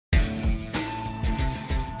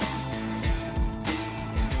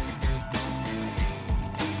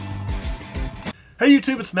Hey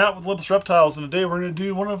YouTube, it's Matt with Olympus Reptiles, and today we're going to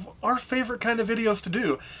do one of our favorite kind of videos to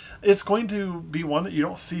do. It's going to be one that you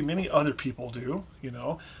don't see many other people do, you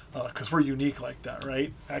know, because we're unique like that,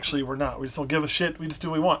 right? Actually, we're not. We just don't give a shit. We just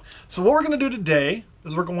do what we want. So what we're going to do today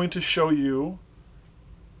is we're going to show you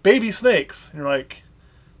baby snakes. And you're like,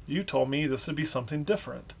 you told me this would be something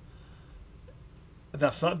different.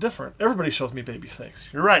 That's not different. Everybody shows me baby snakes.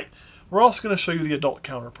 You're right. We're also going to show you the adult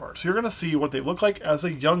counterparts. So you're going to see what they look like as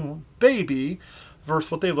a young baby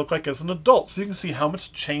versus what they look like as an adult. So you can see how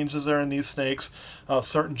much change is there in these snakes,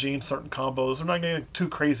 certain genes, certain combos. We're not getting too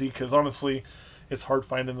crazy because honestly, it's hard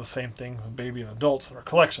finding the same things in baby and adults in our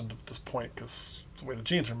collection at this point because the way the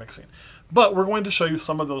genes are mixing. But we're going to show you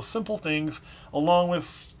some of those simple things along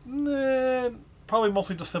with probably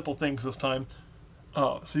mostly just simple things this time.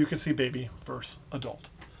 So you can see baby versus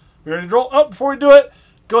adult. We ready to roll? Oh, before we do it,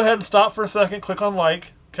 go ahead and stop for a second. Click on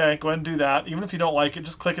like. Okay, go ahead and do that. Even if you don't like it,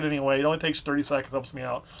 just click it anyway. It only takes 30 seconds, helps me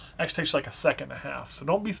out. Actually takes like a second and a half. So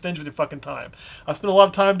don't be stingy with your fucking time. I spent a lot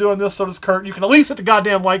of time doing this, so does Kurt. You can at least hit the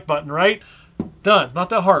goddamn like button, right? Done. Not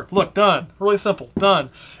that hard. Look, done. Really simple. Done.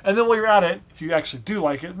 And then while you're at it, if you actually do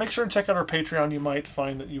like it, make sure and check out our Patreon. You might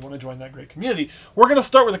find that you want to join that great community. We're going to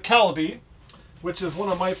start with a calabi, which is one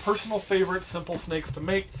of my personal favorite simple snakes to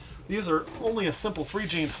make. These are only a simple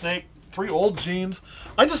 3-gene snake, 3 old genes.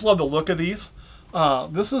 I just love the look of these.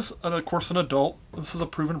 This is, of course, an adult. This is a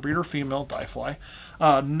proven breeder female, die fly.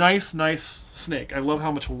 Nice snake. I love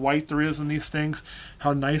how much white there is in these things,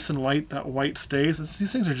 how nice and light that white stays.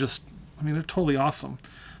 These things are just, I mean, they're totally awesome.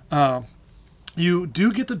 You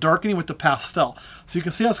do get the darkening with the pastel. So you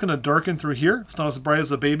can see how it's going to darken through here. It's not as bright as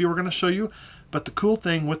the baby we're going to show you. But the cool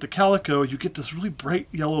thing with the calico, you get this really bright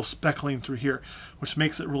yellow speckling through here, which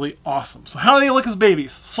makes it really awesome. So how do they look as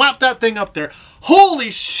babies? Slap that thing up there.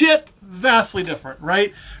 Holy shit! Vastly different,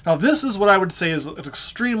 right? Now this is what I would say is an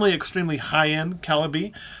extremely high-end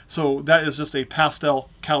calabi. So that is just a pastel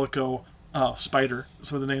calico spider. That's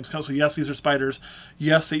where the names come. So yes, these are spiders.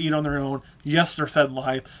 Yes, they eat on their own. Yes, they're fed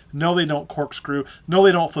live. No, they don't corkscrew. No,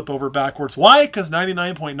 they don't flip over backwards. Why? Because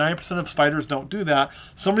 99.9% of spiders don't do that.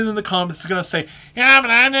 Somebody in the comments is going to say, yeah, but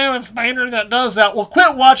I know a spider that does that. Well,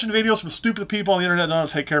 quit watching videos from stupid people on the internet that don't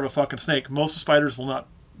take care of a fucking snake. Most spiders will not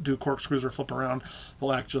do corkscrews or flip around.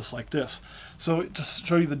 They'll act just like this. So just to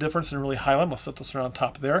show you the difference and really highlight, I'm going to set this around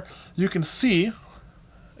top there. You can see,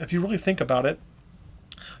 if you really think about it,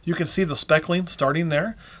 you can see the speckling starting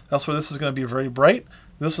there. That's where this is going to be very bright.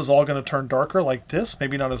 This is all going to turn darker like this,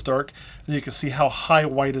 maybe not as dark. And you can see how high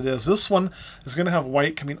white it is. This one is going to have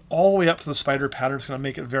white coming all the way up to the spider pattern. It's going to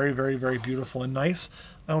make it very beautiful and nice.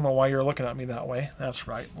 I don't know why you're looking at me that way. That's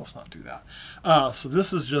right. Let's not do that. So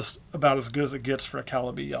this is just about as good as it gets for a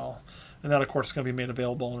calabi, y'all. And that, of course, is going to be made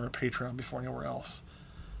available on our Patreon before anywhere else.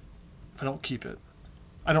 If I don't keep it,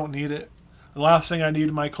 I don't need it. The last thing I need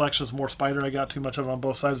in my collection is more spider. I got too much of them on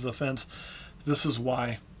both sides of the fence. This is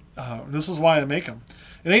why. This is why I make them.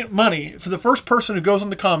 It ain't money. For the first person who goes in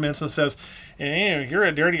the comments and says, hey, you're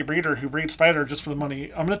a dirty breeder who breeds spider just for the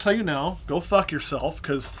money, I'm going to tell you now, go fuck yourself,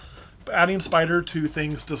 because adding spider to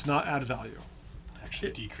things does not add value.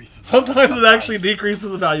 Actually decreases. Sometimes it actually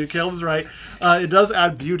decreases the value. Caleb's right. It does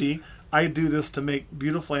add beauty. I do this to make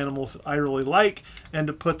beautiful animals that I really like and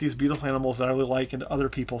to put these beautiful animals that I really like into other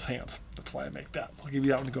people's hands. That's why I make that. I'll give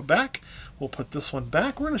you that one to go back. We'll put this one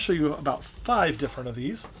back. We're going to show you about 5 different of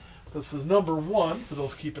these. This is number 1 for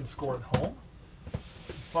those keeping score at home.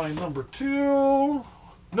 Find number 2.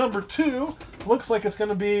 Number 2 looks like it's going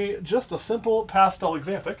to be just a simple pastel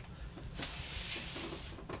xanthic.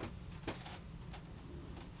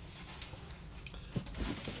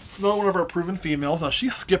 It's not one of our proven females. Now, she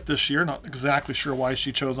skipped this year. Not exactly sure why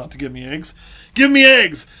she chose not to give me eggs. Give me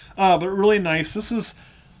eggs! But really nice. This is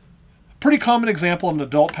a pretty common example of an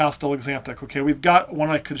adult pastel xanthic. Okay, we've got one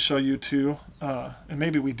I could show you too. And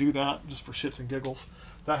maybe we do that just for shits and giggles.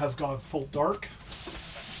 That has gone full dark.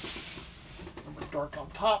 Dark on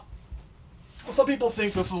top. Some people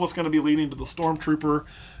think this is what's going to be leading to the Stormtrooper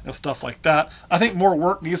and stuff like that. I think more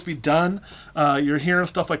work needs to be done. You're hearing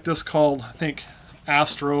stuff like this called, I think,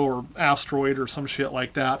 Astro or Asteroid or some shit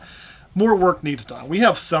like that. More work needs done. We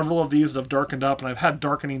have several of these that have darkened up, and I've had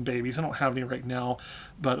darkening babies. I don't have any right now,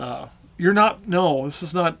 but you're not, no, this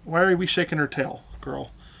is not, why are we shaking her tail,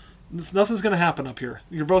 girl? Nothing's going to happen up here.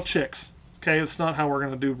 You're both chicks, okay? It's not how we're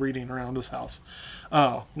going to do breeding around this house,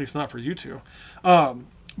 at least not for you two.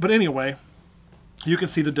 But anyway, you can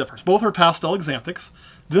see the difference. Both are pastel xanthics.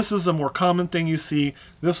 This is a more common thing you see.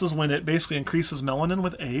 This is when it basically increases melanin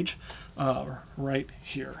with age, right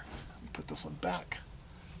here. Put this one back.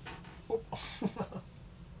 Oh.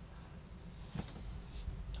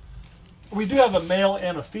 We do have a male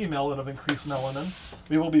and a female that have increased melanin.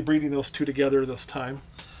 We will be breeding those two together this time.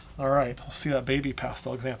 All right, let's see that baby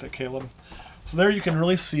pastel axanthic, Caleb. So there you can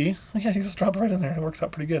really see, yeah, you just drop it right in there. It works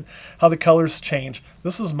out pretty good. How the colors change.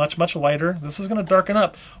 This is much, much lighter. This is going to darken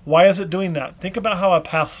up. Why is it doing that? Think about how a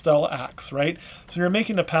pastel acts, right? So you're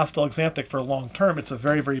making a pastel axanthic for long term. It's a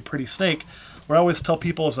very, very pretty snake. What I always tell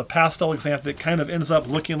people is a pastel axanthic kind of ends up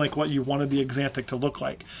looking like what you wanted the axanthic to look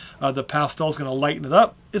like. The pastel is going to lighten it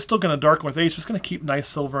up. It's still going to darken with age. It's going to keep nice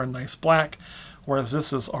silver and nice black. Whereas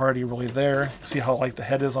this is already really there. See how light the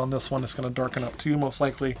head is on this one? It's going to darken up too, most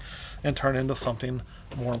likely, and turn into something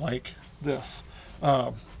more like this.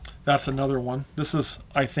 That's another one. This is,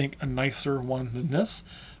 I think, a nicer one than this.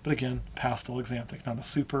 But again, pastel axanthic, not a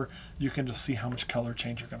super. You can just see how much color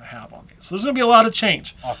change you're going to have on these. So there's going to be a lot of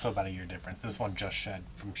change. Also about a year difference. This one just shed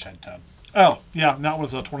from shed tub. Oh, yeah, and that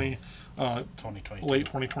was a 2022. Late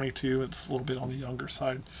 2022. It's a little bit on the younger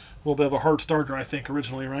side. A little bit of a hard starter, I think,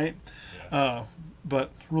 originally, right? Yeah. But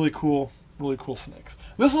really cool snakes.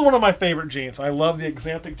 This is one of my favorite genes. I love the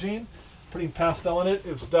axanthic gene. Putting pastel in it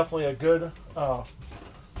is definitely a good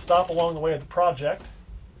stop along the way of the project.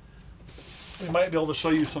 We might be able to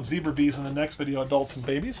show you some zebra bees in the next video, adults and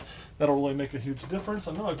babies. That'll really make a huge difference.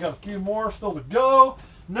 I know I've got a few more still to go.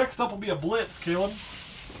 Next up will be a blitz, Caleb.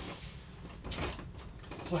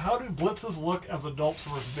 So how do blitzes look as adults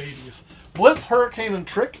versus babies? Blitz, hurricane, and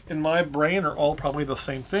trick in my brain are all probably the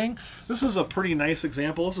same thing. This is a pretty nice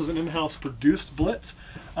example. This is an in-house produced blitz.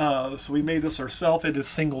 So we made this ourselves. It is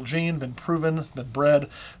single gene, been proven, been bred.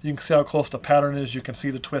 You can see how close the pattern is. You can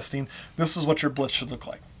see the twisting. This is what your blitz should look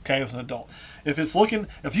like, okay, as an adult. If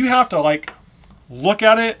you have to like look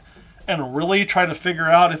at it and really try to figure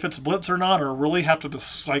out if it's blitz or not, or really have to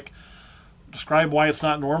just like describe why it's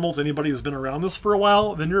not normal to anybody who's been around this for a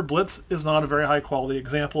while, then your blitz is not a very high quality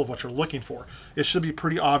example of what you're looking for. It should be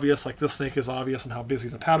pretty obvious, like this snake is obvious, and how busy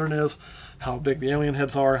the pattern is, how big the alien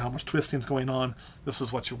heads are, how much twisting's going on. This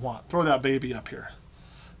is what you want. Throw that baby up here.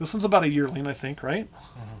 This one's about a yearling, I think, right?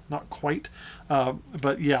 Mm-hmm. Not quite.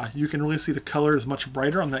 But yeah, you can really see the color is much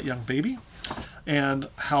brighter on that young baby, and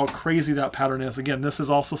how crazy that pattern is. Again, this is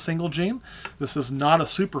also single gene. This is not a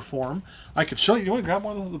super form. I could show you. You want to grab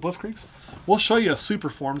one of the Blitzkrieg's? We'll show you a super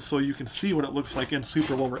form so you can see what it looks like in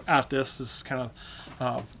super while we're at this. This is kind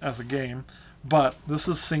of as a game. But this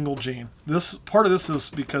is single gene. This part of this is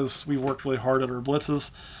because we worked really hard at our blitzes,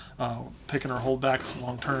 picking our holdbacks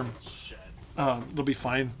long term. It'll be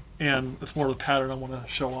fine, and it's more of the pattern I want to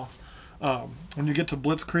show off. When you get to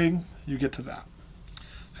Blitzkrieg, you get to that.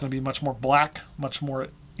 It's going to be much more black, much more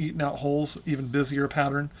eaten out holes, even busier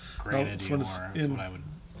pattern. Granite what I would.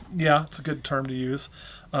 Yeah, it's a good term to use.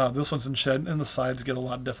 This one's in shed, and the sides get a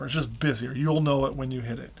lot different. It's just busier. You'll know it when you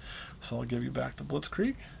hit it. So I'll give you back the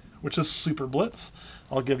Blitzkrieg, which is Super Blitz.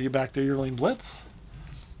 I'll give you back the Yearling Blitz.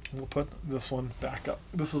 We'll put this one back up.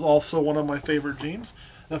 This is also one of my favorite genes.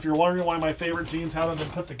 Now, if you're wondering why my favorite genes haven't been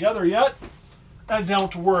put together yet, and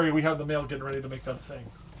don't worry, we have the male getting ready to make that a thing.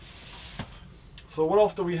 So what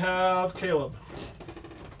else do we have, Caleb?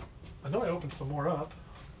 I know I opened some more up.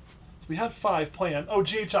 So we had 5 planned. Oh,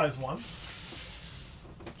 GHI is one.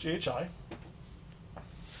 GHI.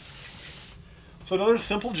 So another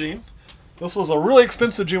simple gene. This was a really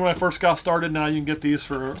expensive gene when I first got started. Now you can get these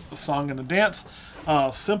for a song and a dance.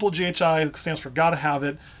 Simple GHI stands for gotta have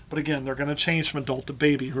it. But again, they're going to change from adult to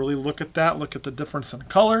baby. Really look at that. Look at the difference in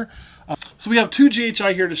color. So we have 2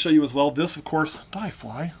 GHI here to show you as well. This, of course, die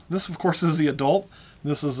fly. This, of course, is the adult.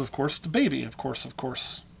 This is, of course, the baby. Of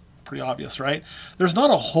course. Pretty obvious, right? There's not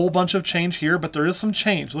a whole bunch of change here, but there is some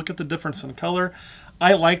change. Look at the difference in color.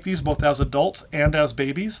 I like these both as adults and as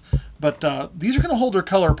babies, but these are going to hold their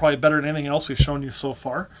color probably better than anything else we've shown you so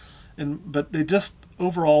far. But they just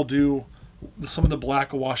overall do, some of the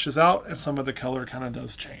black washes out and some of the color kind of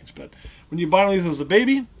does change. But when you buy these as a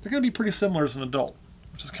baby, they're going to be pretty similar as an adult,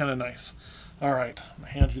 which is kind of nice. All right, I'm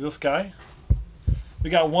going to hand you this guy. We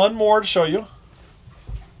got one more to show you.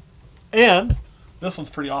 And this one's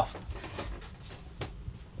pretty awesome.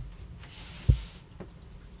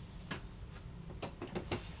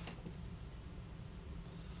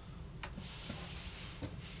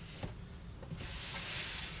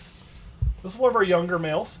 This is one of our younger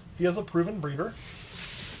males. He is a proven breeder.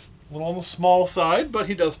 A little on the small side, but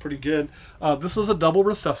he does pretty good. This is a double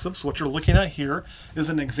recessive, so what you're looking at here is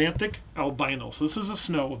an axanthic albino. So this is a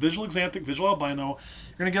snow, a visual axanthic, visual albino.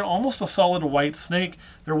 You're going to get almost a solid white snake.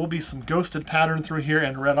 There will be some ghosted pattern through here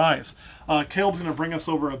and red eyes. Caleb's going to bring us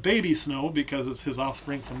over a baby snow because it's his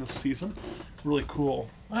offspring from this season. Really cool.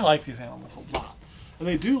 I like these animals a lot. And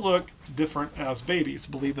they do look different as babies,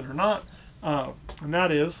 believe it or not. And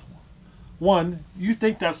that is One, you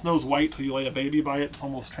think that snow's white till you lay a baby by it. It's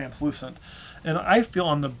almost translucent. And I feel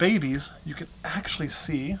on the babies, you can actually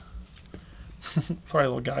see, sorry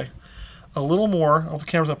little guy, a little more, I don't know if the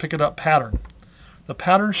camera's going to pick it up, pattern. The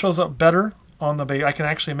pattern shows up better on the baby. I can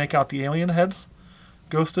actually make out the alien heads,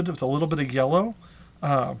 ghosted with a little bit of yellow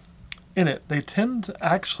in it. They tend to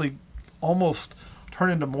actually almost turn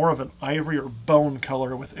into more of an ivory or bone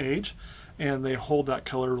color with age, and they hold that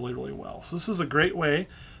color really, really well. So this is a great way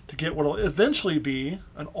to get what will eventually be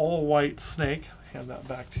an all-white snake. Hand that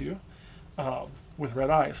back to you. With red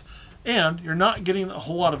eyes. And you're not getting a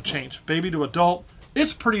whole lot of change. Baby to adult,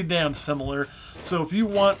 it's pretty damn similar. So if you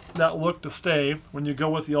want that look to stay, when you go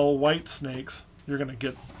with the all white snakes, you're gonna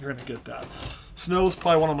get that. Snow's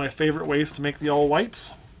probably one of my favorite ways to make the all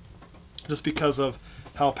whites, just because of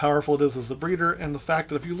how powerful it is as a breeder, and the fact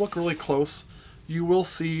that if you look really close, you will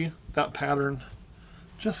see that pattern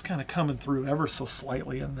just kind of coming through ever so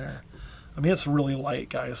slightly in there. I mean, it's really light,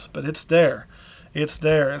 guys, but it's there. It's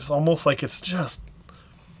there. It's almost like it's just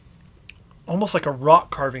almost like a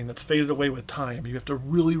rock carving that's faded away with time. You have to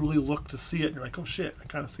really, really look to see it. And you're like, oh shit, I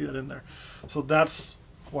kind of see that in there. So that's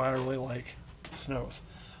why I really like snows.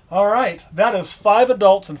 All right, that is 5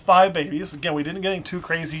 adults and 5 babies. Again, we didn't get anything too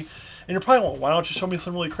crazy. And you're probably wondering, why don't you show me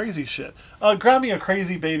some really crazy shit? Grab me a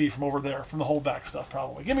crazy baby from over there, from the holdback stuff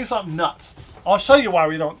probably. Give me something nuts. I'll show you why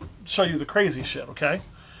we don't show you the crazy shit, okay?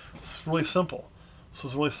 It's really simple. This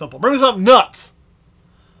is really simple. Bring me something nuts.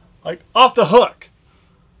 Like, off the hook.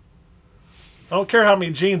 I don't care how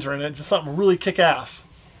many genes are in it, just something really kick-ass.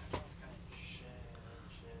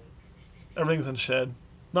 Everything's in shed.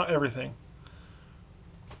 Not everything.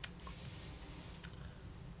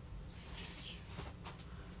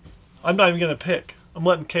 I'm not even going to pick. I'm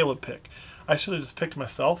letting Caleb pick. I should have just picked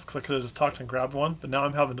myself, because I could have just talked and grabbed one, but now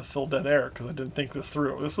I'm having to fill dead air, because I didn't think this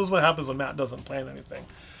through. This is what happens when Matt doesn't plan anything.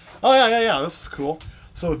 Oh, yeah, this is cool.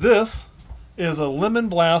 So this is a Lemon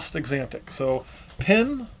Blast Exanthic. So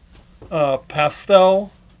pin,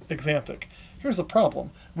 pastel Exanthic. Here's the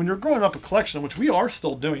problem. When you're growing up a collection, which we are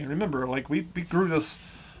still doing, remember, like we grew this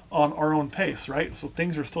on our own pace, right? So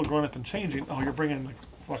things are still growing up and changing. Oh, you're bringing the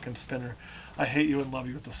fucking spinner. I hate you and love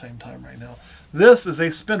you at the same time right now. This is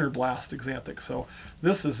a Spinner Blast Exanthic. So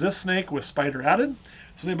this is this snake with spider added.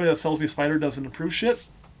 So anybody that tells me spider doesn't improve shit,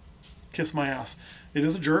 kiss my ass. It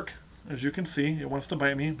is a jerk. As you can see, it wants to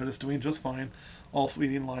bite me, but it's doing just fine. Also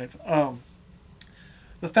eating live.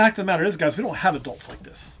 The fact of the matter is, guys, we don't have adults like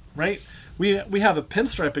this, right? We have a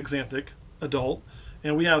pinstripe Exanthic adult,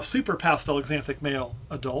 and we have super pastel Exanthic male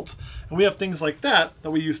adult, and we have things like that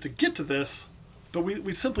we use to get to this, but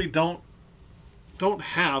we simply don't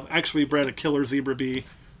have actually bred a killer zebra bee.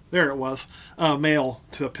 There it was, male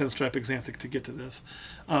to a pinstripe Exanthic to get to this.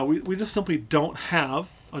 We just simply don't have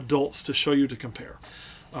adults to show you to compare.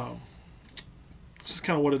 This is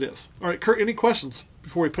kind of what it is. All right, Kurt, any questions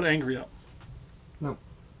before we put angry up? No.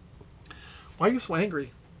 Why are you so angry?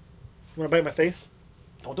 You want to bite my face?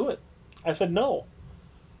 Don't do it. I said no.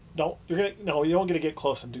 Don't. No, you don't get to get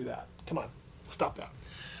close and do that. Come on. Stop that.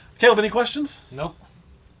 Caleb, any questions? Nope.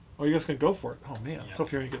 Oh, you're just going to go for it. Oh, man. I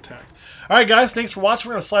hope you're going to get tagged. All right, guys. Thanks for watching.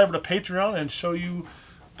 We're going to slide over to Patreon and show you,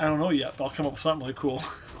 I don't know yet, but I'll come up with something really cool.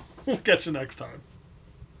 We'll catch you next time.